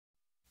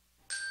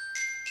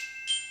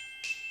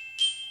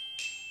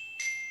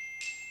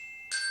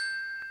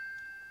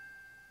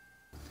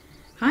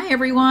Hi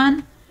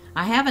everyone.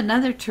 I have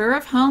another tour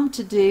of home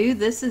to do.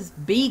 This is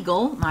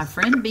Beagle, my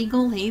friend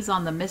Beagle. He's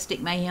on the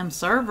Mystic Mayhem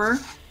server,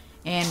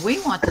 and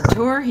we want to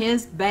tour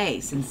his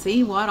base and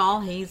see what all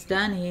he's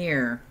done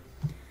here.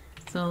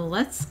 So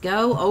let's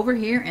go over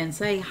here and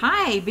say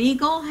hi,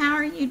 Beagle. How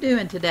are you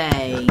doing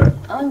today?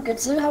 I'm good,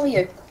 Sue. How are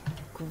you?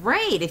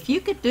 Great. If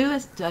you could do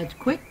a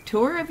quick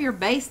tour of your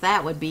base,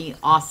 that would be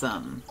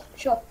awesome.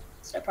 Sure.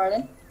 Step right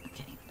in.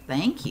 Okay,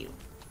 thank you.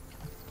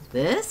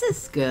 This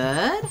is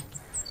good.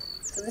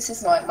 So this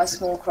is like my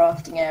small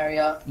crafting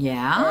area.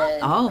 Yeah.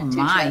 Oh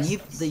my,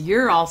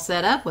 you're all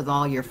set up with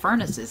all your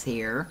furnaces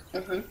here.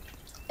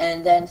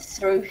 And then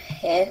through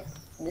here,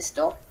 this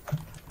door,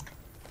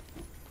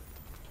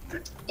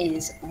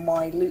 is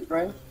my loot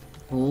room.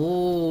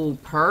 Oh,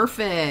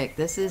 perfect.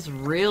 This is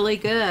really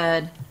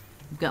good.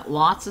 You've got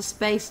lots of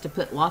space to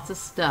put lots of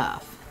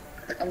stuff.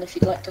 And if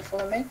you'd like to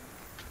follow me.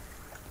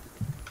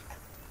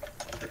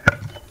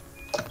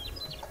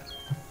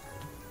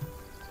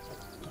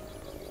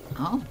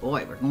 Oh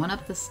boy, we're going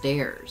up the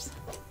stairs.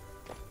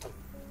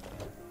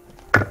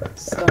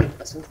 So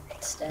put some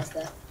stairs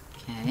there.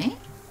 Okay.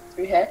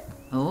 Through here,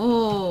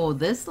 Oh,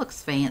 this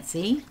looks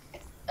fancy.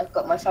 I've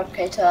got my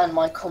fabricator and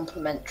my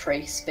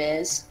complementary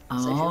spears. So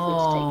feel free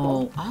to take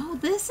one. Oh,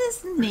 this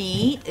is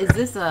neat. Is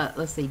this a,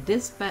 let's see,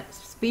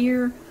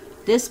 spear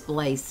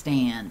display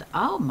stand?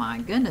 Oh my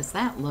goodness,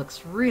 that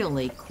looks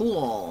really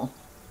cool.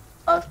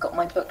 I've got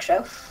my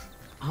bookshelf.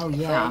 Oh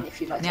yeah.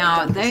 If you'd like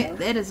Now to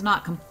that is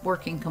not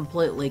working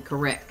completely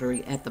correct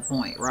at the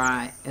point,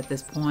 right? At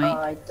this point.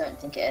 I don't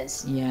think it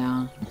is.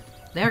 Yeah,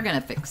 they're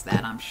gonna fix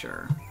that, I'm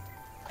sure.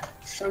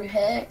 Through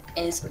here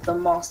is the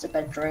master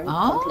bedroom,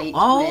 complete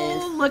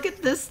oh, with... look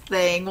at this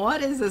thing.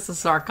 What is this, a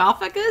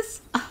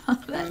sarcophagus?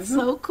 That's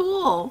so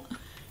cool.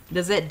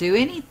 Does it do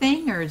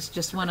anything, or it's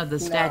just one of the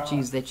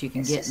statues that you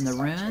can get in the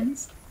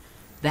ruins?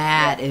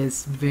 That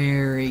is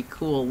very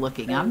cool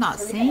looking. I've not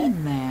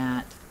seen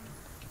that.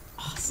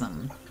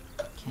 Awesome.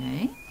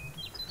 Okay.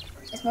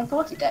 It's my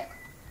party deck.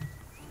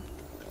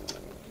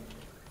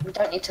 We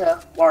don't need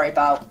to worry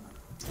about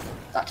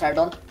that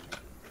pterodon.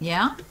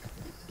 Yeah?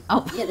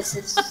 Oh. Yeah, this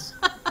is...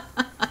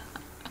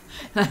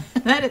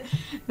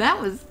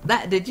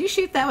 that. Did you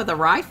shoot that with a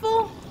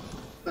rifle?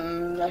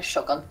 No,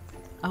 shotgun.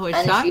 Oh, a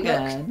and shotgun.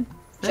 If you look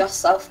just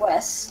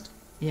southwest,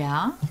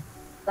 yeah,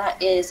 that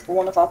is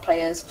one of our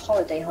players'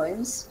 holiday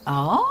homes.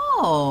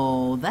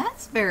 Oh,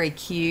 that's very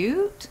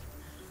cute.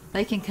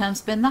 They can come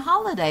spend the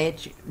holiday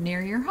near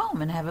your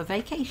home and have a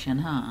vacation,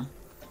 huh?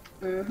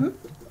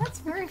 That's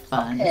very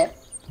fun. Up here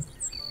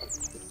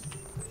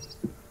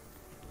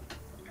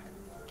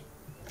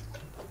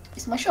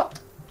is my shop.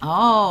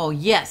 Oh,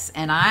 yes,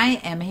 and I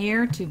am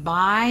here to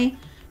buy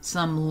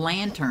some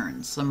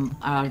lanterns.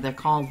 They're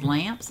called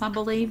lamps, I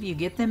believe. You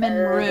get them in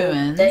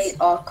ruins. They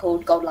are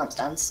called gold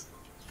lampstands.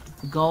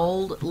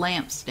 Gold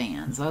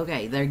lampstands.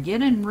 Okay, they're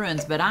getting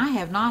ruins, but I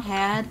have not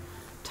had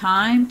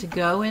time to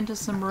go into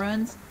some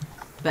ruins,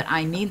 but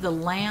I need the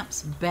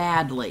lamps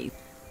badly.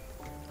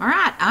 All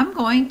right, I'm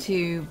going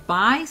to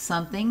buy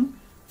something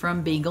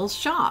from Beagle's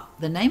shop.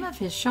 The name of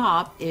his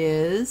shop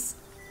is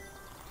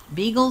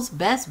Beagle's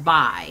Best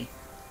Buy.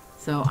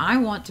 So I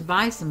want to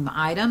buy some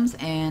items,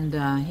 and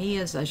he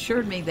has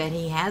assured me that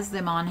he has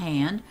them on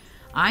hand.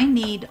 I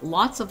need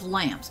lots of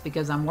lamps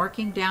because I'm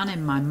working down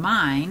in my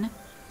mine,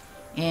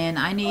 and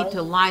I need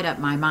to light up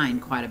my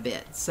mine quite a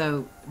bit.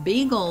 So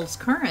Beagle's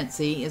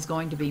currency is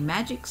going to be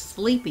magic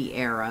sleepy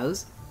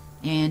arrows,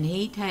 and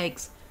he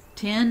takes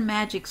 10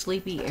 magic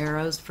sleepy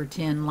arrows for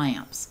 10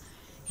 lamps.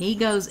 He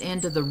goes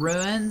into the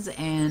ruins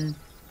and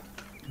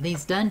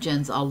these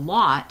dungeons a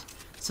lot,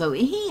 so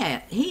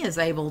he is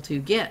able to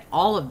get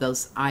all of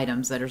those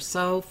items that are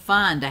so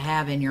fun to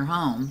have in your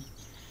home.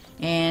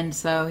 And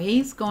so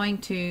he's going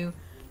to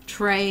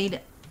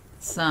trade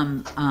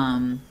some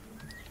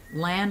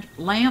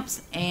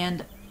lamps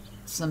and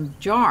some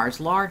jars,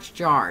 large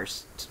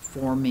jars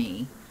for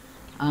me.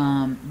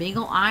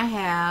 Beagle, I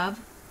have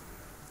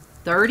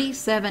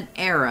 37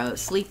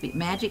 arrows,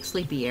 magic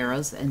sleepy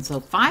arrows, and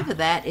so 5 of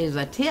that is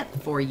a tip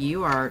for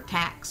you, or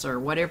tax, or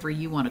whatever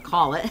you want to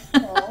call it.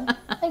 Oh,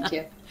 thank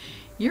you.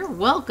 You're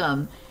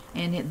welcome.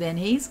 And then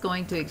he's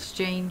going to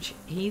exchange,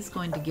 he's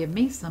going to give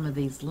me some of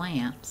these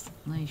lamps.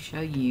 Let me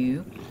show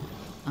you.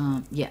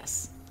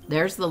 Yes,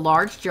 there's the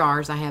large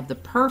jars. I have the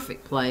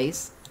perfect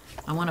place.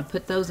 I want to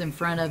put those in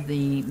front of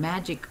the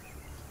magic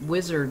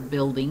wizard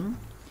building.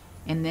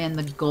 And then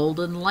the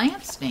golden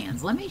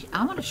lampstands.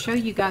 I want to show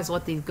you guys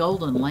what these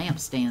golden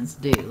lampstands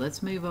do.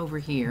 Let's move over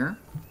here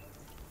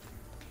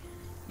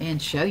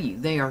and show you.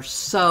 They are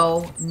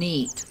so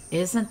neat.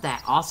 Isn't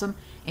that awesome?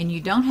 And you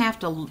don't have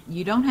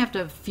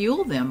to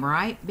fuel them,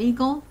 right,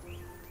 Beagle?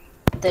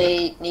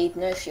 They need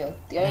no fuel.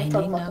 The only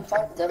problem I can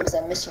find with them is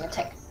they're missing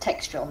a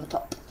texture on the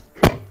top.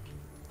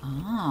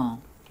 Oh,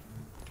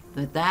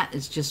 but that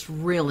is just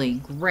really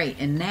great.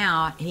 And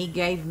now he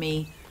gave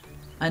me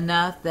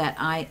enough that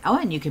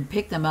and you can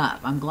pick them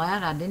up. I'm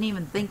glad I didn't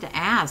even think to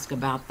ask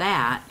about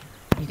that.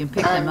 You can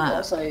pick them up.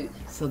 Also,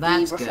 so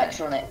that's the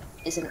reflection on it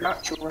is a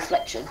natural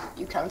reflection.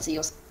 You can see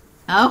yourself.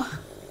 Oh,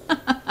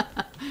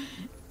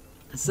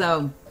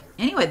 So,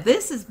 anyway,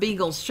 this is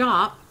Beagle's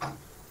shop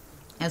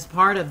as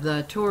part of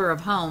the tour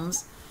of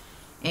homes.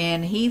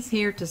 And he's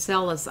here to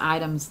sell us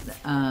items,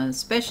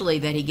 especially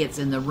that he gets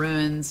in the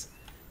ruins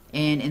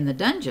and in the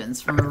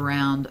dungeons from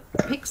around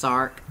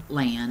PixARK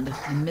land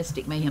and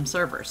Mystic Mayhem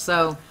server.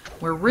 So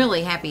we're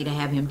really happy to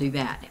have him do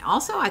that.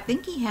 Also, I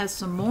think he has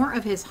some more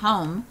of his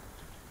home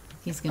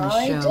he's going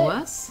to show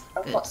us.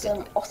 I've got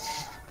some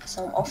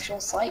offshore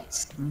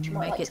sites.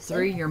 Make it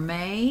through your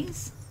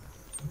maze.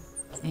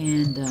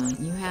 And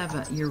you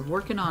have you're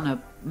working on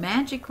a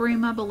magic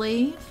room, I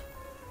believe.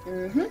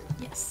 Mm-hmm.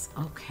 Yes.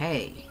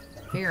 Okay.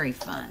 Very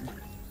fun.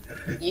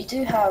 You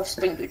do have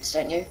spring boots,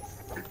 don't you?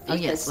 Oh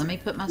yes. Let me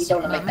put my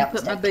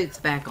boots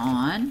back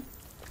on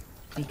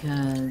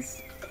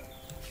because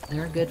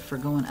they're good for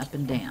going up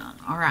and down.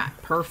 All right.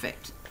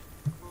 Perfect.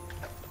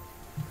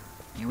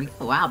 Here we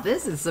go. Wow.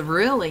 This is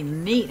really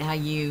neat how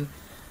you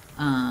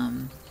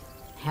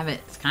have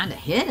it kind of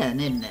hidden,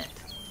 isn't it?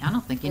 I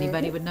don't think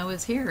anybody would know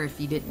it's here if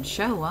you didn't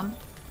show them.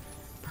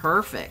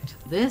 Perfect.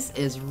 This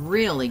is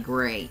really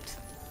great.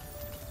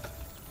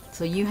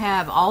 So you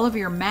have all of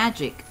your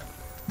magic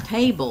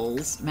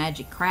tables,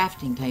 magic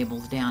crafting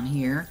tables down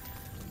here.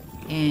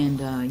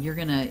 And you're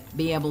going to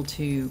be able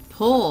to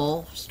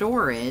pull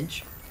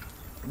storage,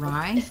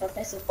 right? If I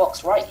place a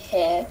box right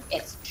here,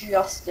 it's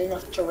just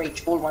enough to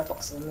reach all my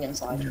boxes on the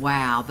inside.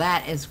 Wow,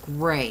 that is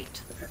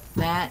great.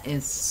 That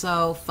is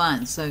so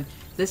fun. So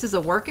this is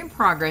a work in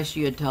progress,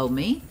 you had told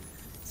me.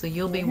 So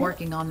you'll be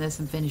working on this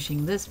and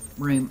finishing this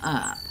room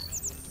up.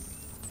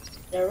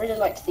 I really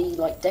liked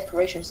the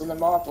decorations on the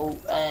marble,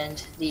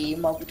 and the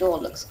marble door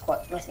looks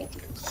quite, I think.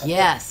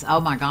 Yes.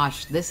 Oh my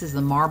gosh, this is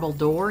the marble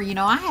door. You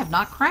know, I have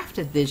not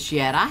crafted this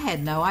yet. I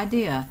had no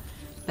idea.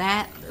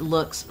 That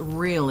looks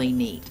really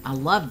neat. I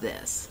love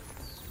this.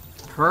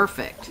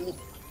 Perfect.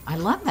 I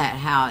love that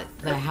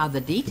how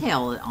the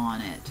detail on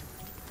it.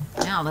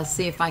 Now let's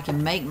see if I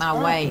can make my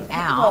way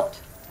out.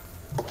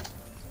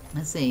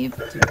 Let's see,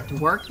 to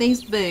work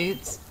these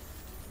boots.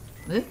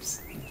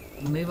 Oops.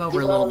 Move over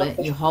a little bit.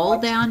 You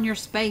hold down your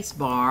space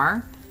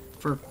bar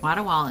for quite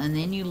a while, and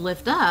then you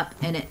lift up,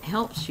 and it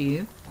helps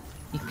you.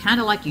 You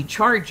kind of like you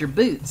charge your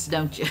boots,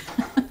 don't you?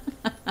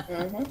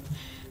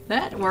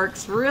 That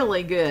works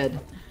really good.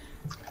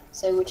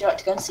 So would you like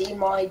to go and see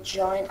my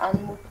giant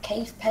animal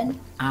cave pen?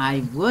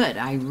 I would.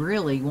 I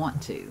really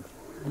want to.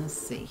 Let's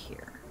see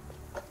here.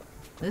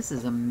 This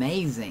is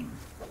amazing.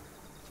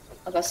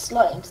 I'll go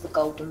slightly into the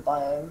golden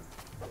biome,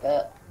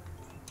 but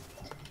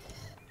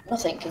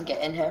nothing can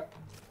get in here.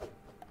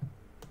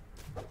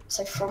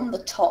 So from the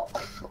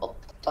top,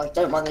 I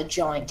don't mind the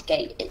giant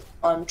gate.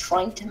 I'm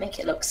trying to make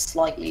it look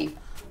slightly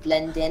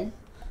blend in.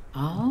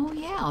 Oh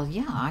yeah.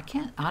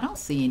 I don't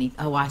see any.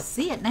 Oh, I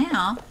see it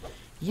now.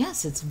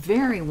 Yes, it's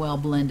very well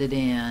blended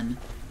in.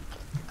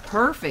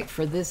 Perfect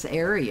for this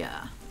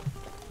area.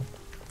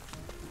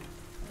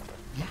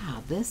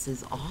 Yeah, this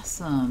is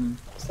awesome.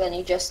 So then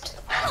you just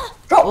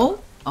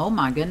drop. Oh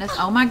my goodness.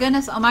 Oh my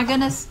goodness. Oh my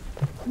goodness.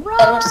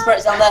 Run! Elemental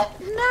spirit's down there.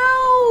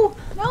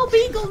 No,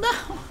 Beagle, no.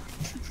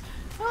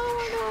 Oh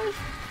my gosh.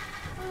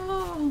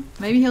 Oh,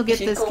 maybe he'll get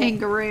this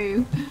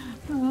kangaroo.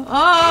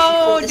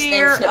 Oh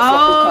dear.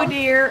 Oh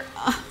dear.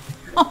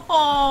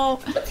 Oh.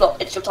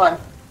 Flip-flop, it's your time.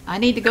 I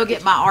need to go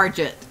get my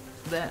Argent.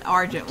 The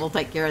Argent will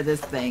take care of this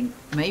thing.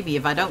 Maybe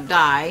if I don't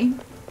die.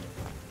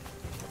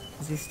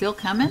 Is he still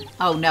coming?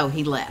 Oh no,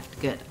 he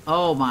left. Good.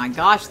 Oh my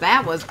gosh,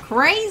 that was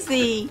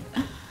crazy.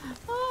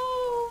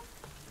 Oh.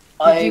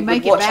 Did you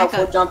make it back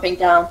up? Jumping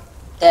down.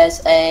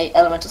 There's a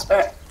elemental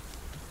spirit.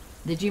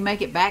 Did you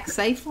make it back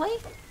safely?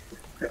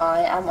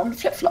 I am on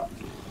flip-flop.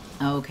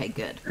 Okay,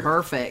 good.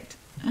 Perfect.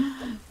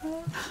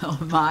 Oh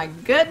my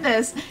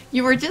goodness.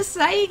 You were just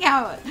saying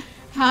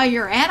how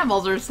your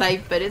animals are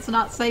safe, but it's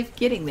not safe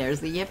getting there,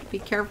 so you have to be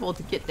careful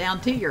to get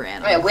down to your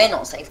animals. Yeah, we're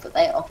not safe, but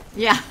they are.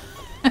 Yeah,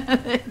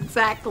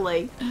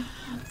 exactly.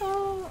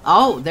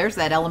 Oh, there's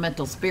that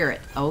elemental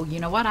spirit. Oh, you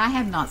know what? I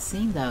have not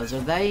seen those.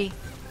 Are they...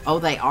 Oh,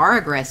 they are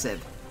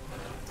aggressive.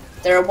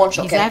 They're a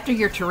one-shot He's kill. after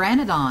your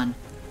Pteranodon.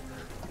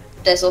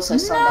 There's also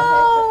some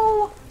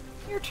down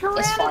here. Your Pteranodon.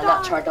 It's fine,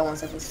 that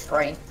Pteranodon's level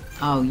 3.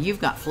 Oh, you've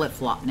got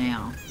flip-flop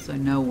now, so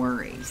no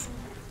worries.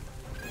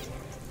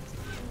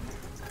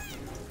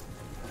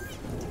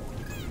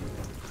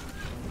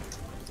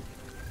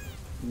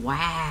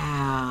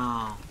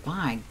 Wow.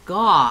 My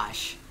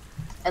gosh.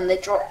 And they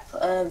drop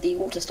the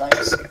water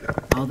stones.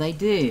 Oh, they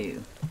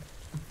do.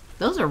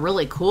 Those are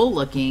really cool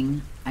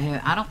looking.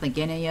 I don't think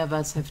any of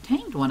us have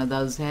tamed one of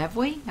those, have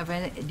we?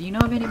 Do you know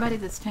of anybody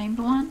that's tamed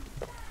one?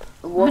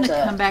 I'm going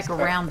to come back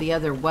around the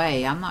other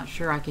way. I'm not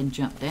sure I can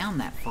jump down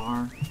that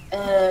far.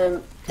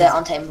 They're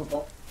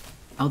untamable.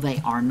 Oh,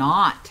 they are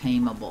not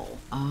tameable.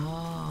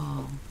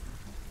 Oh.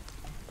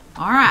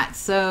 Alright,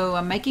 so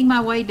I'm making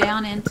my way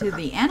down into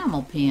the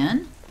animal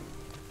pen.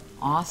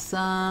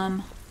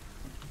 Awesome.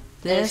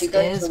 This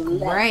is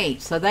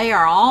great. So they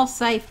are all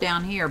safe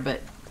down here,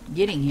 but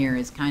getting here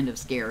is kind of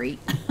scary.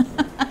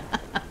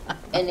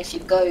 And if you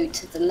go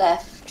to the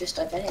left, just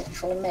over here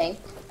before me,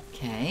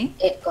 okay,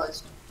 it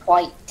goes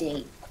quite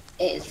deep.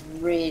 It is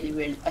really,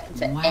 really. I can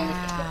fit anything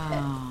up here.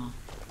 Wow.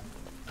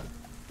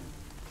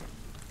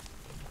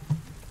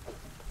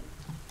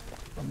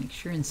 Make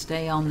sure and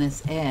stay on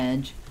this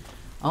edge.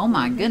 Oh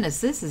my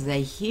goodness, this is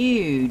a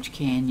huge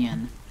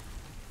canyon.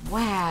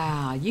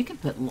 Wow, you can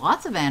put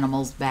lots of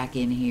animals back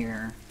in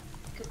here.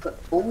 You could put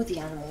all the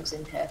animals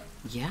in here.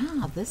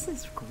 Yeah, this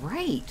is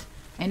great.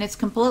 And it's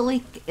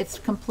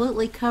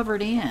completely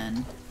covered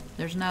in.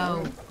 There's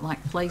no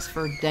like place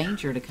for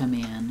danger to come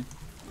in.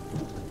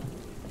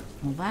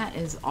 Well, that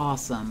is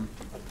awesome.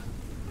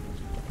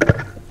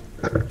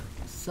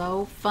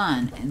 So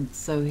fun. And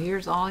so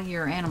here's all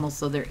your animals,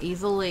 so they're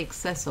easily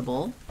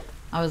accessible.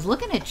 I was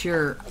looking at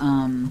your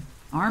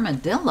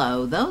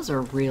armadillo. Those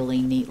are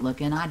really neat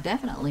looking. I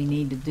definitely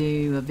need to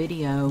do a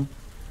video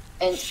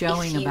And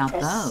showing about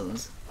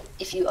those.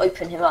 If you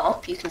open him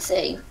up, you can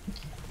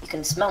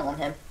smell on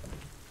him.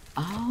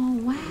 Oh,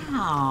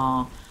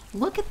 wow.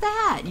 Look at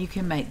that. You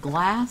can make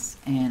glass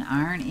and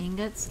iron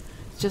ingots.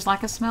 It's just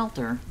like a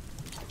smelter.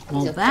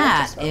 Well,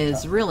 that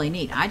is really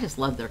neat. I just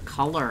love their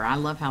color. I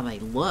love how they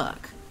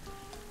look.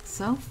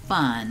 So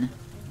fun.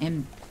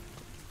 And,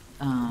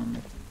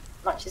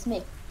 Matches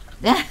me.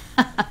 That's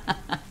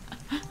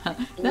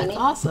you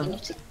awesome.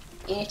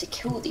 You need to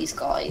kill these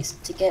guys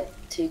to get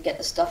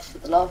the stuff for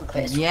the lava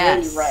pit. It's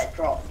Yes. really rare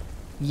drop.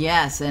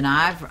 Yes, and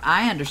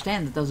I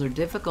understand that those are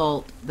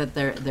difficult, that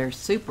they're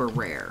super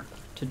rare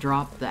to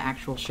drop the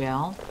actual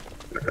shell.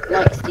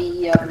 Like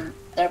they're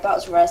about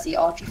as rare as the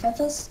archery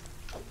feathers.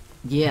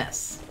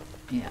 Yes,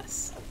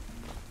 yes.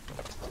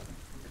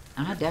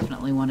 I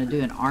definitely want to do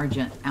an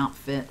Argent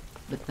outfit,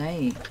 but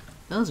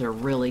those are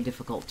really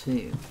difficult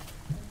too.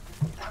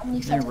 How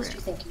many feathers do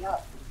you think you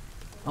have?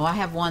 Oh, I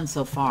have one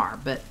so far,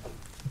 but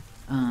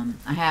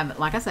I have,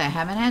 like I said, I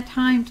haven't had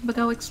time to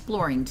go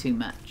exploring too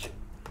much.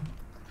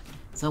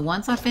 So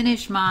once I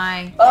finish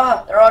my...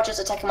 Ah, there are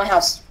just attacking my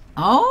house.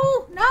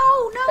 Oh,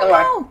 no, Don't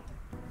worry. no.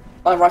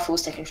 My rifle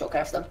was taking short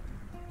care of them.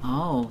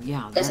 Oh,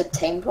 yeah. There's a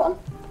tamed one.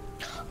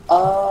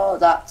 Oh,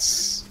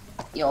 that's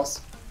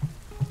yours.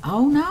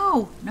 Oh,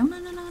 no.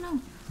 No.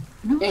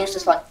 Yours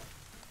is fine.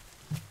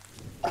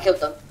 I killed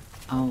them.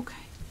 Okay.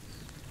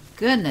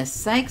 Goodness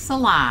sakes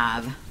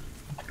alive.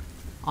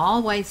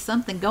 Always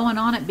something going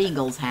on at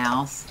Beagle's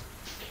house.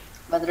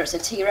 Whether it's a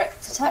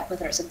T-Rex attack,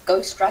 whether it's a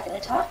ghost dragon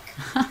attack.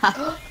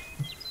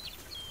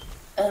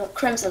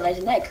 Crimson laid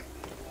an egg.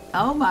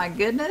 Oh my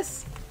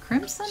goodness.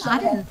 Crimson? So, I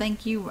didn't think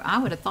I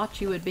would have thought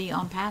you would be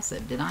on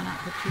passive. Did I not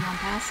put you on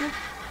passive?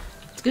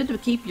 It's good to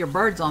keep your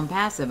birds on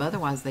passive,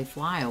 otherwise they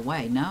fly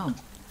away. No.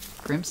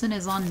 Crimson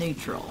is on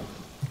neutral.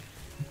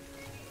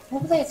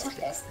 What were they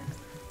attacking?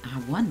 I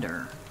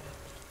wonder.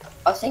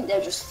 I think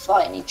they're just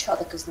fighting each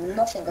other because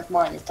nothing of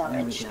mine is There we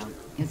damaged. go.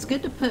 It's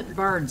good to put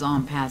birds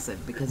on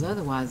passive because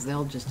otherwise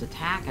they'll just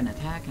attack and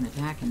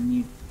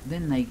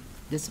then they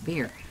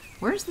disappear.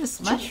 Where's this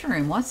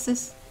mushroom? What's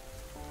this?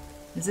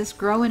 Is this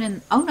growing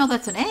in? Oh no,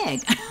 that's an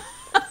egg.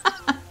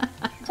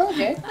 Told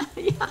you.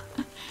 Yeah.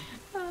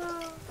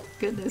 Oh,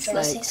 goodness Do you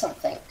want to see sake.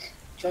 something? Do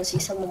you want to see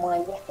some of my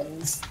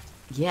weapons?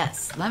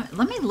 Yes. Let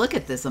me look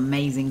at this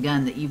amazing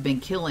gun that you've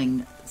been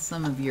killing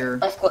some of your.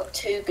 I've got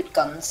 2 good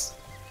guns,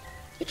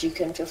 which you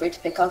can feel free to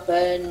pick up,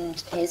 and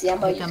here's the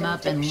ammo. Pick them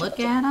up and look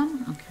at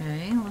them.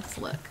 Okay, let's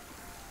look.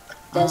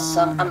 There's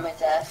some ammo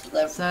there for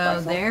the So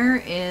rifle.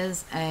 there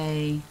is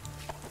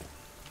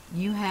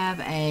you have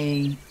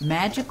a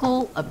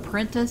magical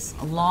apprentice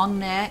long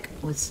neck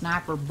with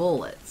sniper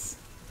bullets.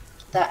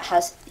 That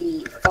has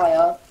the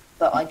fire,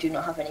 but I do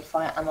not have any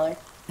fire ammo.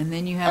 And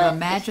then you have a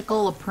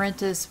magical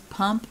apprentice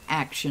pump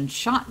action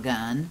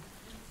shotgun,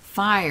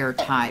 fire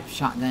type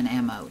shotgun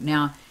ammo.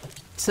 Now,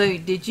 so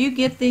did you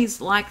get these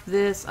like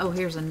this? Oh,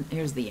 here's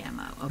the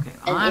ammo. Okay,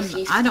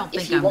 I don't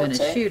think I'm going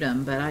to shoot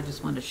them, but I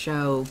just want to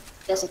show.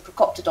 There's a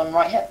Procoptodon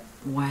right here.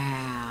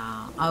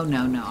 Wow. Oh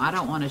no, I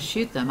don't want to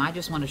shoot them. I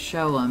just want to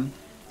show them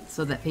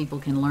so that people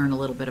can learn a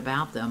little bit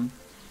about them.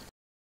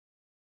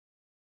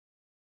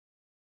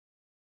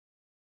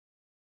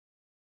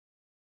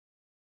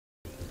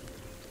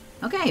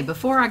 Okay,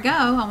 before I go,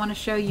 I want to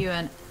show you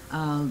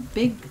a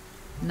big,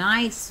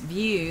 nice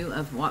view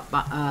of what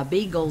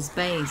Beagle's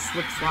base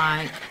looks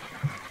like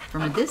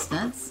from a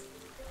distance.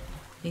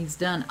 He's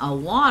done a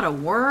lot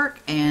of work,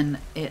 and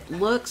it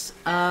looks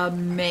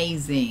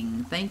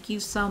amazing. Thank you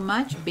so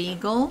much,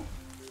 Beagle,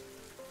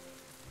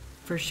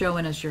 for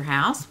showing us your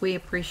house. We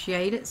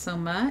appreciate it so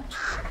much.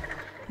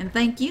 And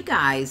thank you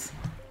guys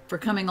for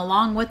coming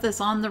along with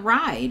us on the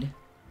ride.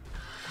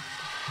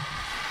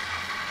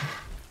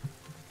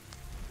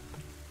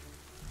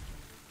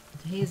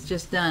 He's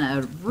just done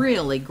a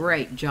really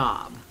great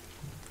job.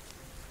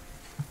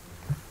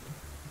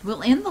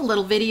 We'll end the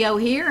little video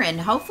here, and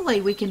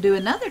hopefully we can do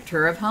another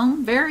tour of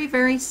home very,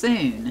 very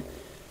soon.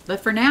 But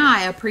for now,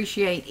 I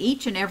appreciate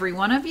each and every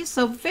one of you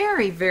so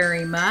very,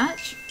 very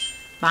much.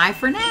 Bye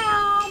for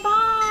now. Bye.